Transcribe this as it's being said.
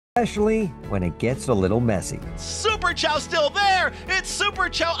especially when it gets a little messy. Super Chow still there. It's Super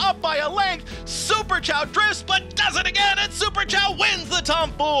Chow up by a length. Super Chow drifts but does it again, and Super Chow wins the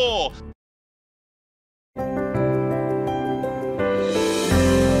Tomfool.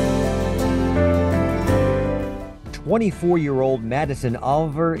 24-year-old Madison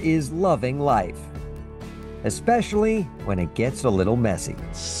Oliver is loving life, especially when it gets a little messy.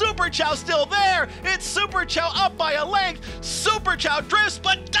 Super Chow still there. It's Super Chow up by a length. Super Chow drifts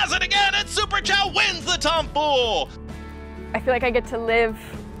but does it again, and Super Chow wins the Tomfool. I feel like I get to live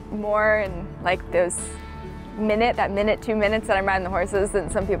more in like those that minute, 2 minutes that I'm riding the horses than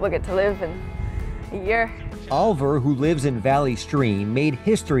some people get to live in a year. Oliver, who lives in Valley Stream, made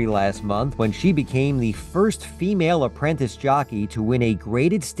history last month when she became the first female apprentice jockey to win a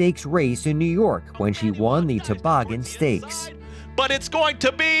graded stakes race in New York when she won the Toboggan Stakes. But it's going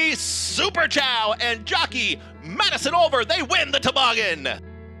to be Super Chow and jockey Madison Oliver. They win the Toboggan.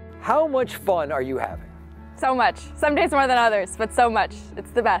 How much fun are you having? So much. Some days more than others, but so much.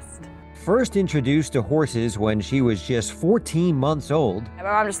 It's the best. First introduced to horses when she was just 14 months old. My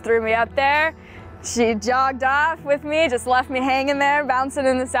mom just threw me up there. She jogged off with me, just left me hanging there, bouncing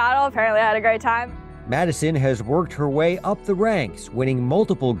in the saddle. Apparently I had a great time. Madison has worked her way up the ranks, winning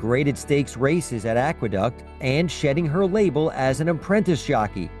multiple graded stakes races at Aqueduct and shedding her label as an apprentice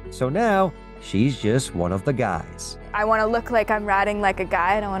jockey. So now, she's just one of the guys. I want to look like I'm riding like a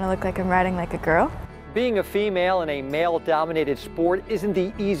guy. I don't want to look like I'm riding like a girl. Being a female in a male-dominated sport isn't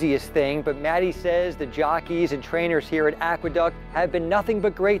the easiest thing, but Maddie says the jockeys and trainers here at Aqueduct have been nothing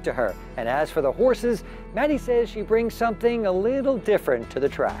but great to her. And as for the horses, Maddie says she brings something a little different to the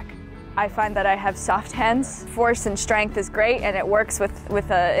track. I find that I have soft hands. Force and strength is great, and it works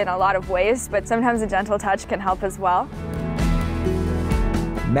in a lot of ways, but sometimes a gentle touch can help as well.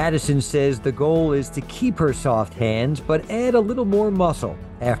 Madison says the goal is to keep her soft hands, but add a little more muscle.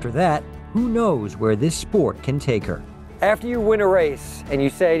 After that, who knows where this sport can take her. After you win a race and you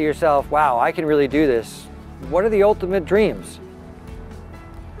say to yourself, wow, I can really do this, what are the ultimate dreams?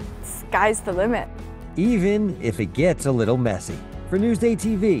 Sky's the limit. Even if it gets a little messy. For Newsday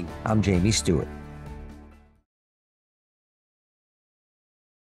TV, I'm Jamie Stewart.